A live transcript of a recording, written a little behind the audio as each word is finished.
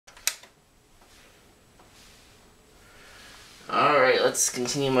let's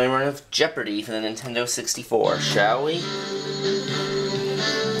continue my run of Jeopardy for the Nintendo 64, shall we?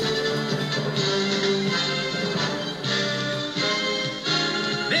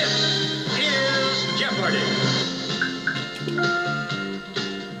 This is Jeopardy!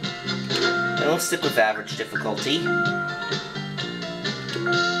 And we'll stick with average difficulty.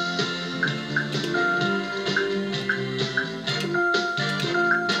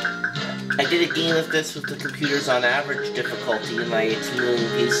 I did a game of this with the computers on average difficulty in my 18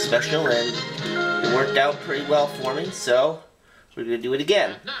 million piece special, and it worked out pretty well for me, so we're going to do it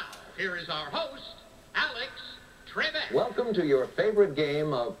again. And now, here is our host, Alex Trebek. Welcome to your favorite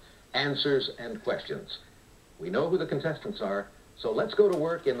game of answers and questions. We know who the contestants are, so let's go to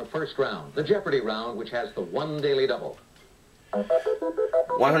work in the first round, the Jeopardy round, which has the one daily double.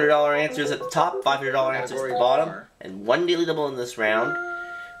 $100 answers at the top, $500 answers at the bottom, and one daily double in this round.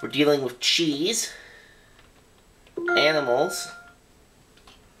 We're dealing with cheese, animals,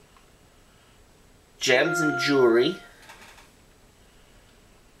 gems and jewelry,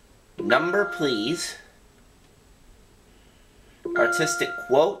 number please, artistic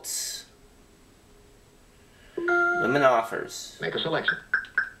quotes, women offers. Make a selection.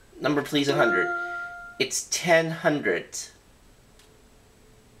 Number please 100. It's 1000.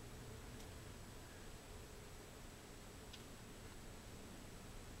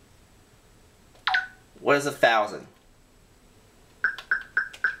 What is 1000?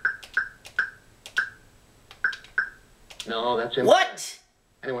 No, that's in. What?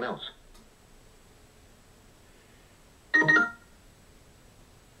 Anyone else?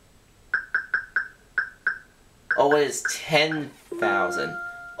 Oh, it is 10,000.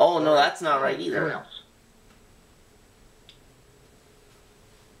 Oh, no, that's not right either. Anyone else?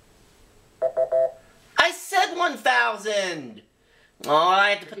 I said 1,000! Oh,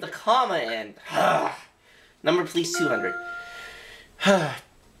 I had to put the comma in. Number please 200.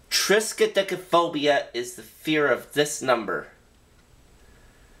 Triskaidekaphobia is the fear of this number.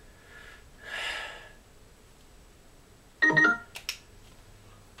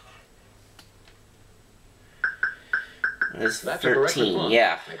 It's That's a correct 13, response.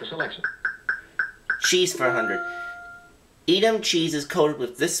 yeah. Make a selection. Cheese for 100. Edam cheese is coated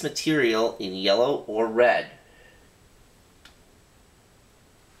with this material in yellow or red.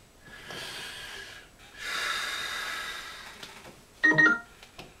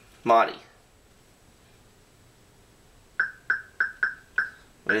 Monty.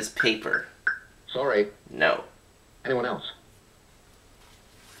 What is paper? Sorry. No. Anyone else?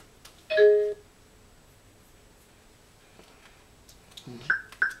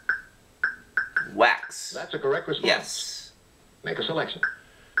 Wax. That's a correct response. Yes. Make a selection.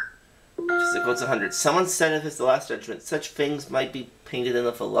 It goes 100. Someone said of his The Last Judgment, such things might be painted in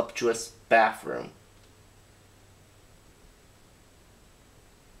a voluptuous bathroom.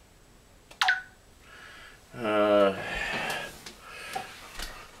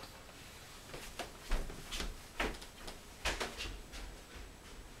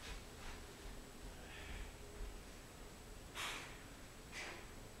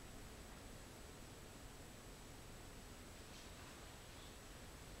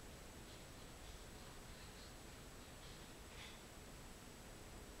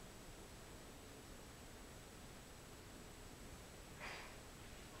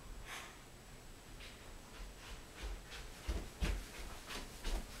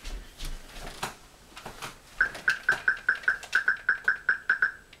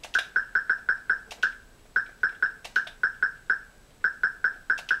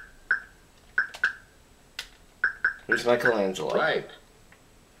 Here's Michelangelo. Right.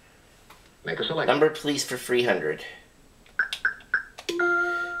 Make a selection. Number please for 300.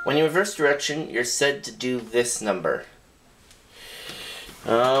 When you reverse direction, you're said to do this number.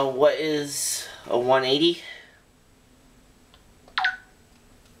 What is a 180?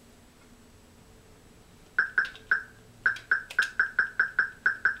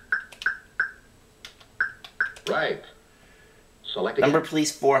 Right. Select again. Number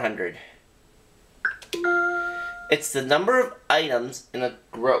please 400. It's the number of items in a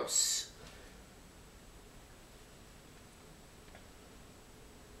gross.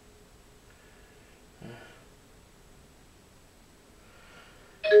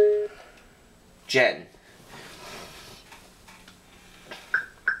 Jen.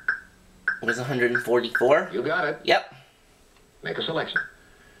 It was 144. You got it. Yep. Make a selection.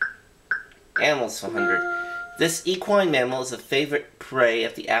 Animals 100. This equine mammal is a favorite prey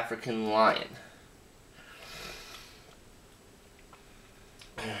of the African lion.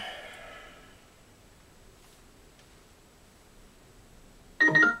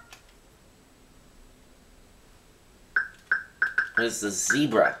 What is the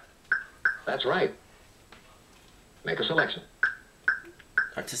zebra? That's right. Make a selection.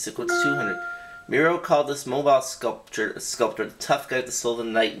 Artistic quotes 200. Miro called this mobile sculptor the tough guy with the soul of a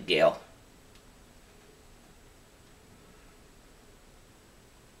nightingale.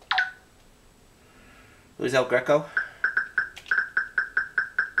 Who's El Greco?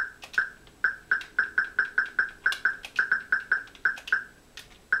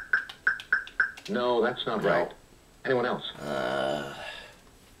 No, that's not right. Anyone else?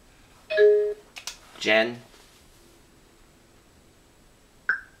 Jen.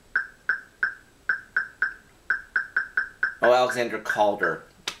 Oh, Alexander Calder.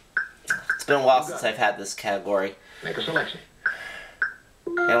 It's been a while since I've had this category. Make a selection.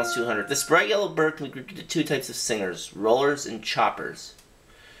 Animals 200. This bright yellow bird can be grouped into two types of singers, rollers and choppers.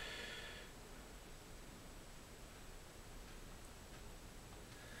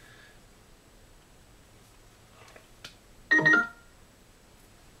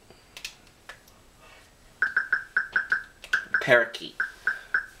 Parakeet.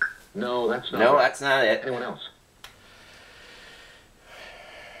 No, that's not No, right. that's not it. Anyone else?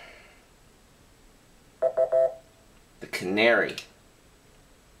 The canary.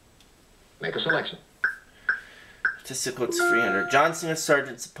 Make a selection. Artistic quotes 300. John Singer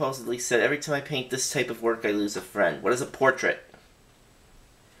Sargent supposedly said, "Every time I paint this type of work, I lose a friend." What is a portrait?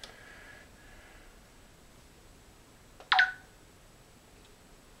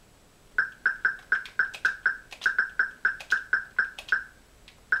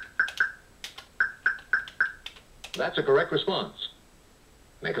 That's a correct response.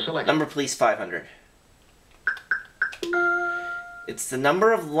 Make a selection. Number, please, 500. It's the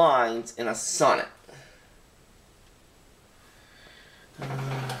number of lines in a sonnet. Not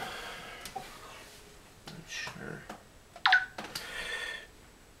sure.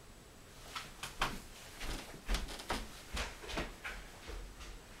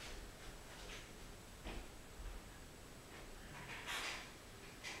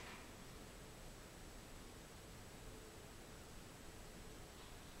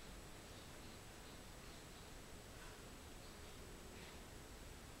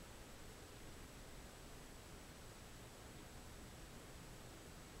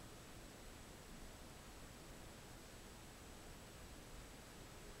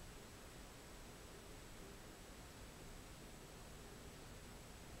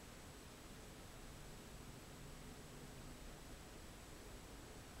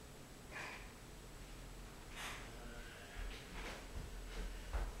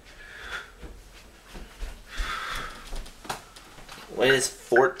 What is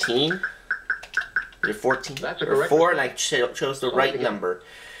 14? You're 14? That's a or correct 4, and I chose the right again. number.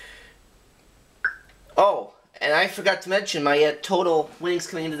 Oh, and I forgot to mention my total winnings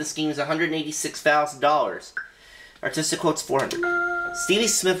coming into this game is $186,000. Artistic quotes 400. Stevie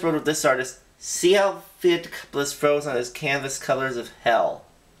Smith wrote of this artist, "See how fit Bliss froze on his canvas colors of hell."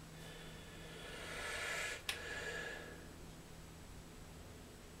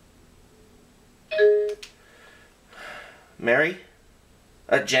 Mary?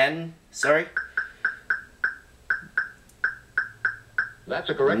 Jen? Sorry? That's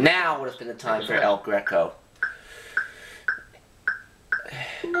a correct. Now would have been the time for El Greco.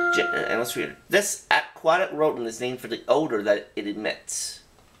 And let's read it. This aquatic rodent is named for the odor that it emits.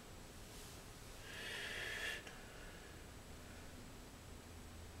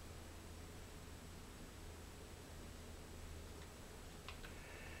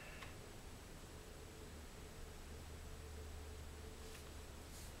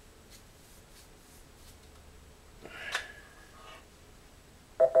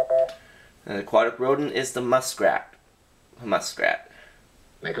 An aquatic rodent is the muskrat.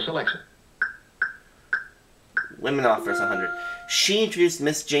 Make a selection. Women offers 100. She introduced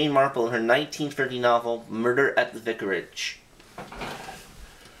Miss Jane Marple in her 1930 novel, Murder at the Vicarage.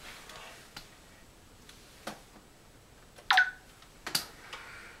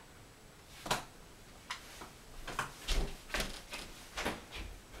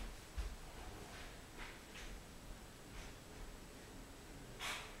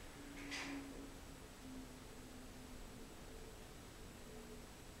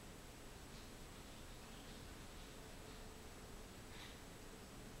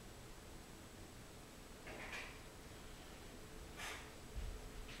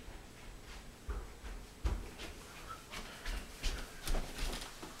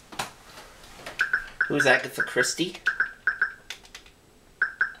 Who's Agatha Christie?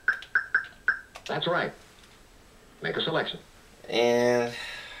 That's right. Make a selection. And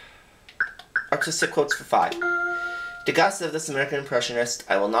artistic quotes for 5. To gossip of this American impressionist,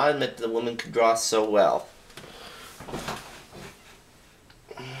 I will not admit that the woman could draw so well.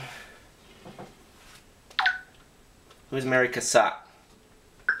 Who is Mary Cassatt?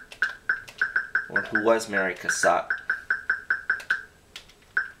 Or who was Mary Cassatt?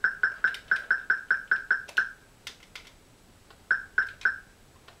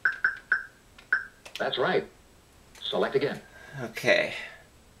 That's right. Select again. Okay.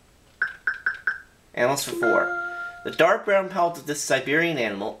 Animals for 4. The dark brown pelt of this Siberian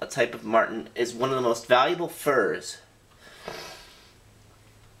animal, a type of marten, is one of the most valuable furs.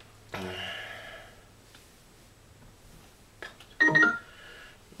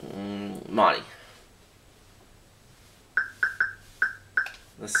 Monty.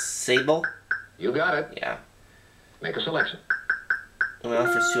 The sable? You got it. Yeah. Make a selection. Only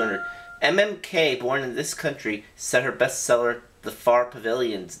offers 200. MMK, born in this country, set her bestseller, The Far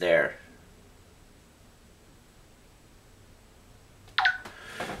Pavilions, there.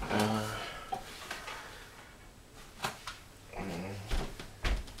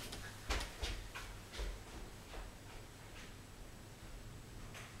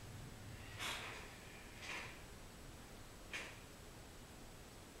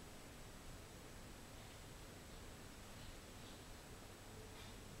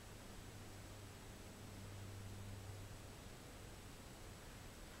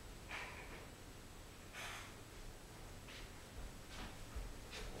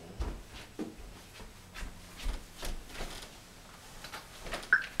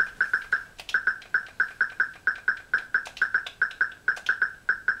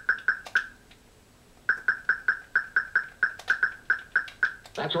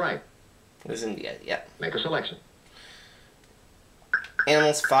 That's right. It was India, yeah. Make a selection.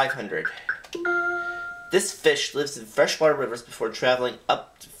 Animals 500. This fish lives in freshwater rivers before traveling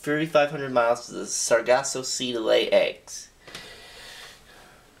up to 3,500 miles to the Sargasso Sea to lay eggs.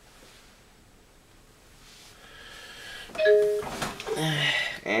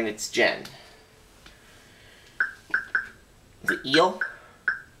 And it's Jen. The eel?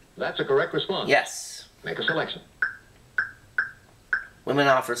 That's a correct response. Yes. Make a selection. Women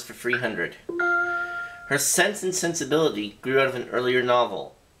offers for 300. Her Sense and Sensibility grew out of an earlier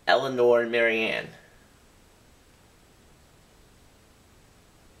novel, Eleanor and Marianne.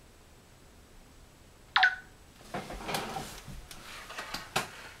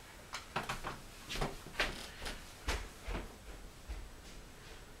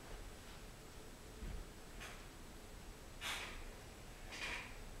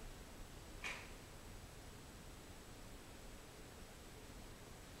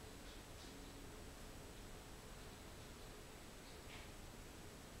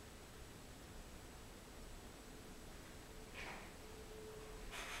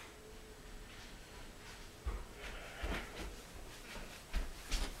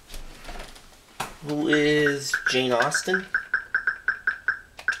 Who is Jane Austen?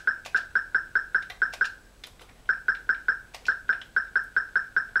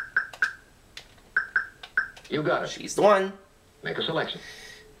 You got it. She's the one. Make a selection.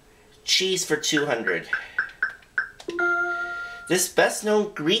 Cheese for 200. This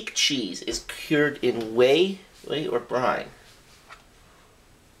best-known Greek cheese is cured in whey or brine.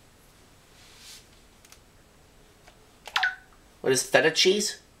 What is feta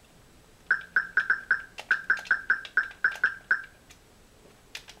cheese?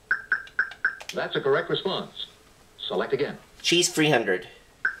 That's a correct response. Select again. Cheese 300.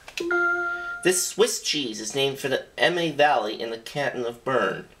 This Swiss cheese is named for the Emme Valley in the canton of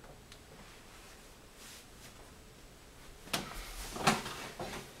Bern.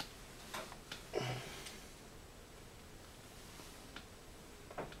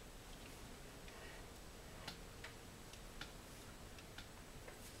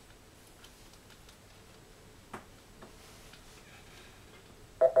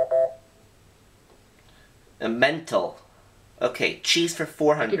 A mental. Okay, cheese for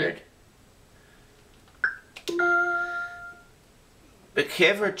 400.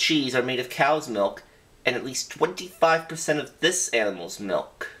 Becaver cheese are made of cow's milk, and at least 25% of this animal's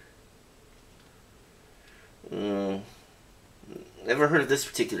milk. Never heard of this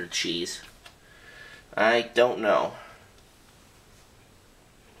particular cheese. I don't know.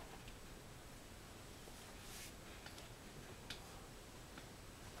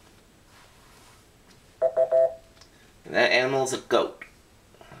 And that animal is a goat.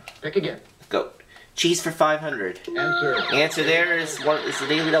 Pick again. Goat. Cheese for 500. Answer there is the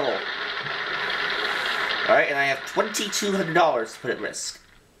daily double. Alright, and I have $2,200 to put at risk.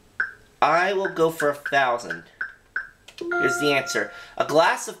 I will go for 1,000. Here's the answer. A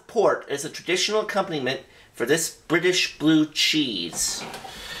glass of port is a traditional accompaniment for this British blue cheese.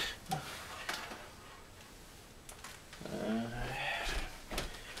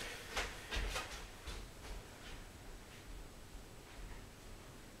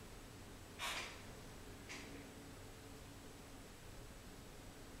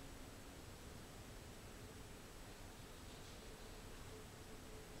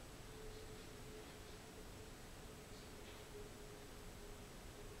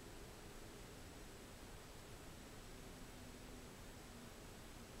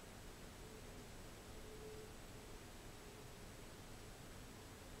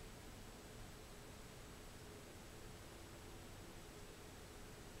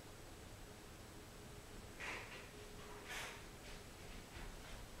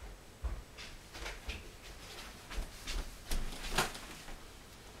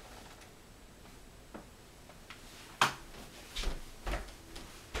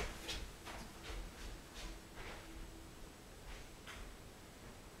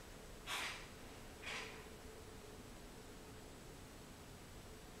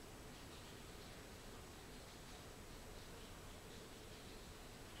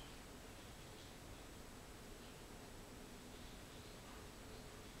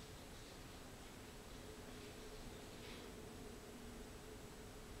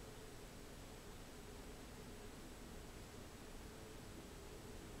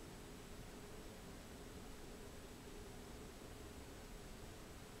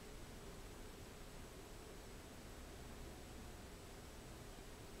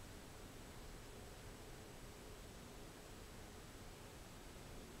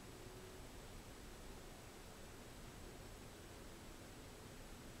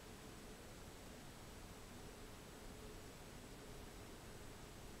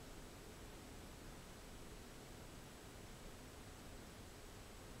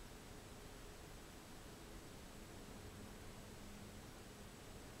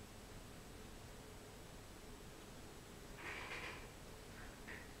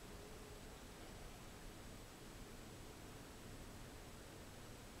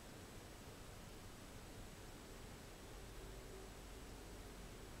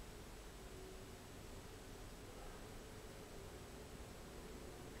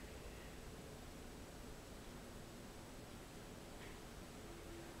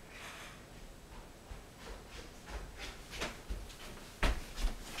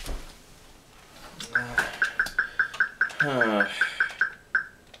 What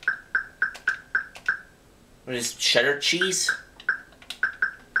is cheddar cheese?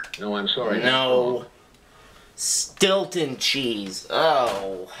 No, I'm sorry. No. Stilton cheese.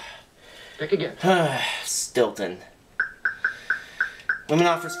 Oh. Pick again. Stilton. Women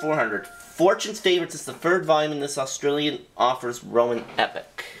offers 400. Fortune's Favorites is the third volume in this Australian offers Roman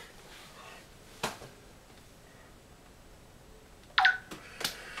epic.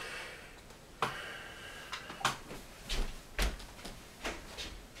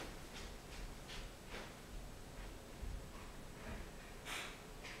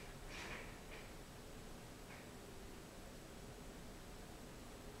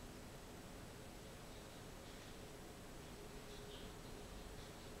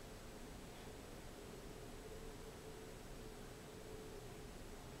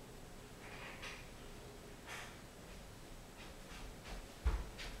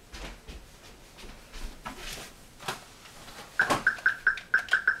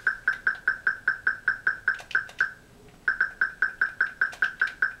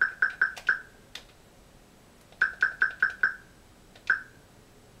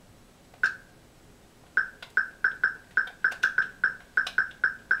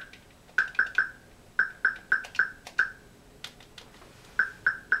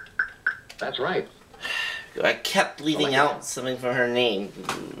 That's right. I kept leaving out something from her name.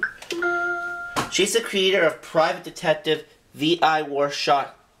 She's the creator of Private Detective V.I.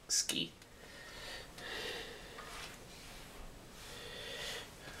 Warshawski.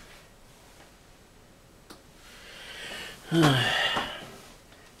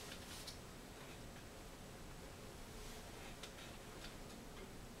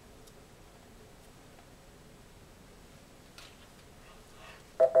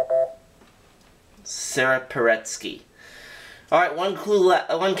 Sarah Paretsky. Alright,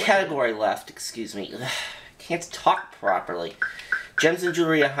 one category left, excuse me. Can't talk properly. Gems and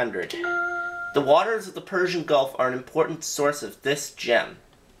jewelry 100. The waters of the Persian Gulf are an important source of this gem.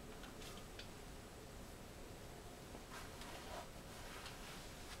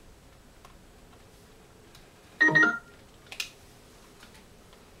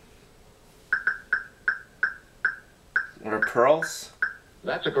 What are pearls?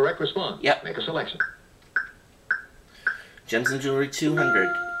 That's a correct response. Yep. Make a selection. Gems and jewelry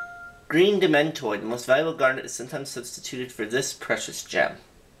 200. Green dementoid, the most valuable garnet, is sometimes substituted for this precious gem.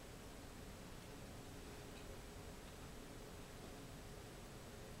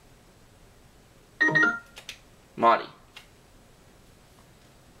 Maudie.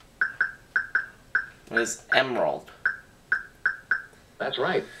 What is emerald? That's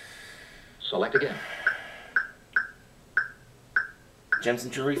right. Select again. Gems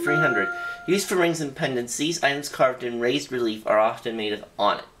and jewelry 300. Used for rings and pendants, these items carved in raised relief are often made of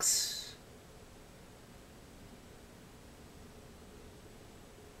onyx.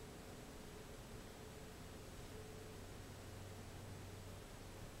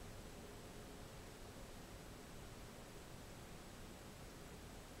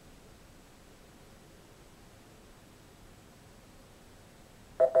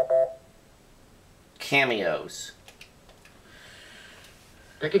 Cameos.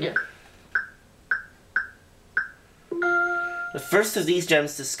 Pick again. The first of these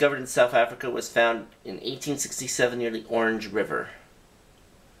gems discovered in South Africa was found in 1867 near the Orange River.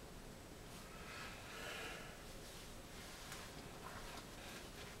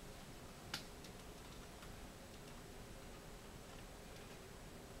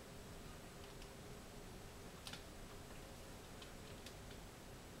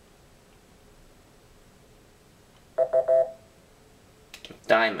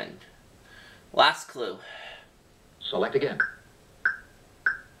 Diamond. Last clue. Select again.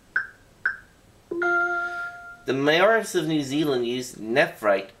 The Maoris of New Zealand used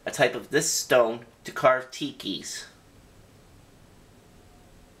nephrite, a type of this stone, to carve tikis.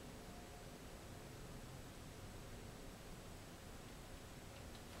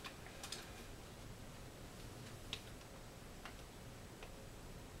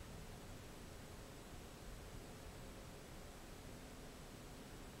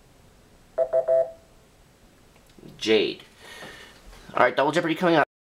 Jade. Alright, Double Jeopardy coming up.